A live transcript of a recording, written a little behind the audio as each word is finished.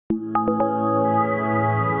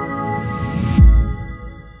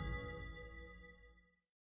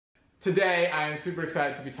Today, I am super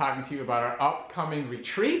excited to be talking to you about our upcoming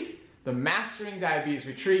retreat, the Mastering Diabetes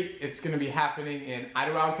Retreat. It's going to be happening in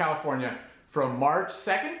Idlewild, California from March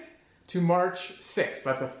 2nd to March 6th.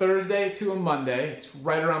 That's a Thursday to a Monday. It's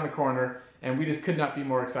right around the corner, and we just could not be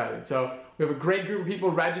more excited. So we have a great group of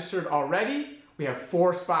people registered already. We have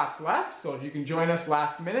 4 spots left, so if you can join us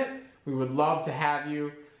last minute, we would love to have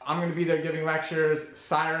you. I'm going to be there giving lectures.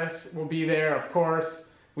 Cyrus will be there, of course.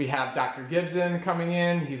 We have Dr. Gibson coming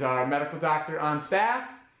in. He's our medical doctor on staff.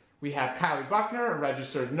 We have Kylie Buckner, a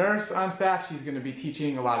registered nurse on staff. She's going to be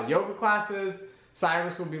teaching a lot of yoga classes.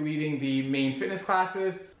 Cyrus will be leading the main fitness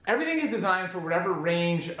classes. Everything is designed for whatever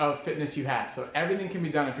range of fitness you have. So everything can be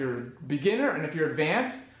done if you're a beginner, and if you're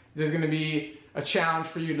advanced, there's going to be a challenge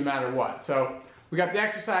for you no matter what. So we got the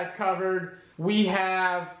exercise covered. We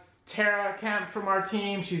have Tara Kemp from our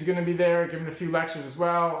team. She's going to be there giving a few lectures as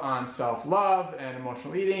well on self-love and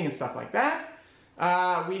emotional eating and stuff like that.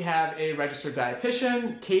 We have a registered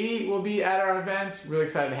dietitian. Katie will be at our event. Really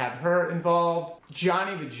excited to have her involved.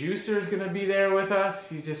 Johnny the Juicer is going to be there with us.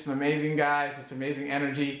 He's just an amazing guy, such amazing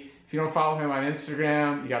energy. If you don't follow him on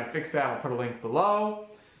Instagram, you got to fix that. I'll put a link below.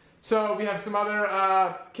 So we have some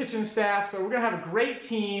other kitchen staff. So we're going to have a great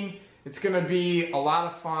team. It's going to be a lot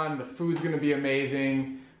of fun. The food's going to be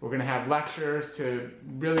amazing. We're going to have lectures to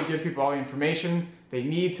really give people all the information they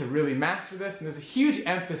need to really master this. And there's a huge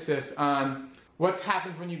emphasis on what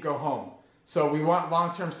happens when you go home. So we want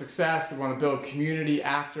long-term success. We want to build community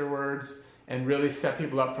afterwards and really set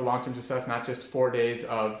people up for long-term success, not just 4 days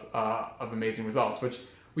of amazing results, which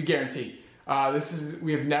we guarantee.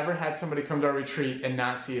 We have never had somebody come to our retreat and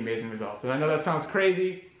not see amazing results. And I know that sounds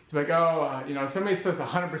crazy. It's like, somebody says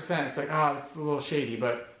 100%. It's like, it's a little shady,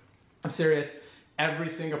 but I'm serious. Every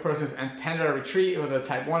single person who's attended our retreat, whether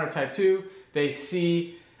type 1 or type 2, they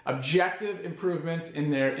see objective improvements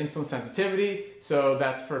in their insulin sensitivity. So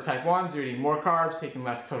that's for type 1s, they're eating more carbs, taking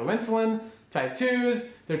less total insulin. Type 2s,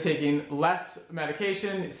 they're taking less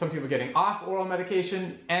medication, some people getting off oral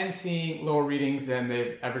medication, and seeing lower readings than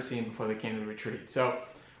they've ever seen before they came to the retreat. So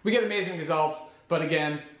we get amazing results, but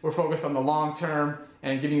again, we're focused on the long term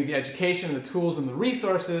and giving you the education, the tools, and the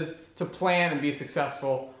resources to plan and be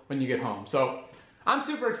successful when you get home. So I'm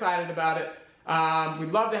super excited about it.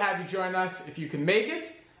 We'd love to have you join us if you can make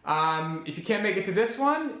it. If you can't make it to this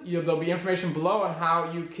one, there'll be information below on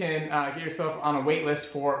how you can get yourself on a wait list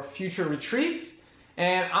for future retreats.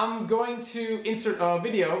 And I'm going to insert a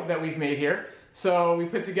video that we've made here. So we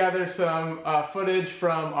put together some footage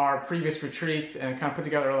from our previous retreats and kind of put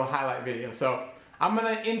together a little highlight video. So I'm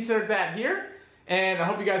going to insert that here. And I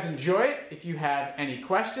hope you guys enjoy it. If you have any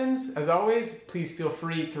questions, as always, please feel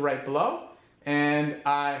free to write below. And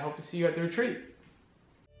I hope to see you at the retreat.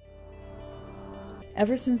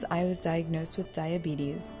 Ever since I was diagnosed with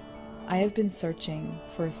diabetes, I have been searching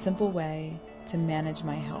for a simple way to manage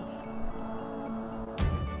my health.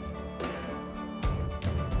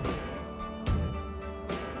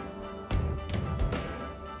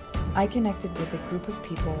 I connected with a group of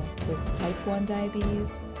people with type 1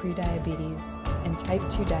 diabetes, prediabetes, and type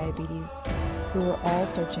 2 diabetes who were all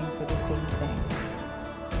searching for the same thing.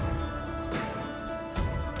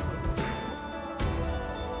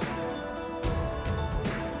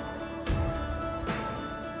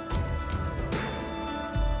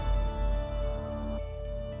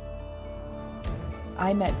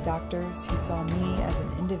 I met doctors who saw me as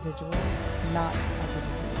an individual, not as a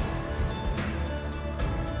disease.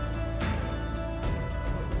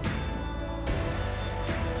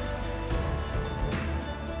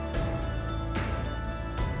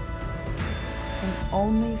 In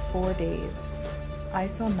only 4 days, I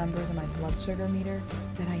saw numbers on my blood sugar meter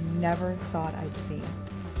that I never thought I'd see.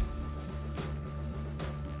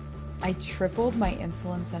 I tripled my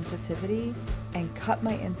insulin sensitivity and cut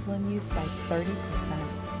my insulin use by 30%.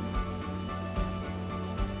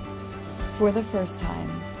 For the first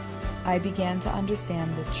time, I began to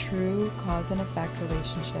understand the true cause and effect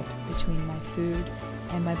relationship between my food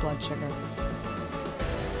and my blood sugar.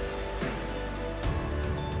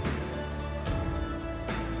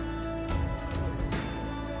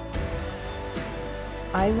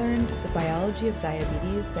 I learned the biology of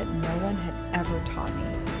diabetes that no one had ever taught me.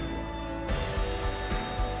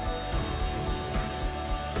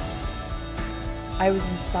 I was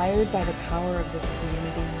inspired by the power of this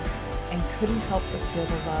community and couldn't help but feel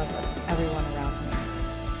the love of everyone around me.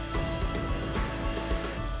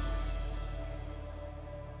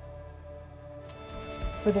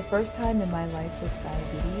 For the first time in my life with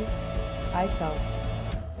diabetes, I felt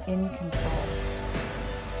in control.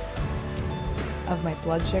 of my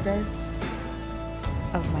blood sugar,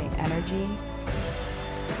 of my energy,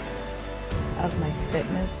 of my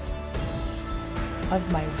fitness,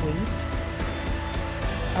 of my weight,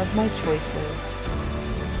 of my choices,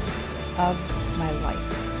 of my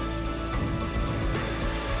life.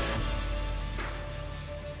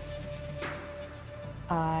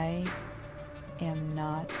 I am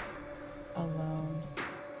not alone.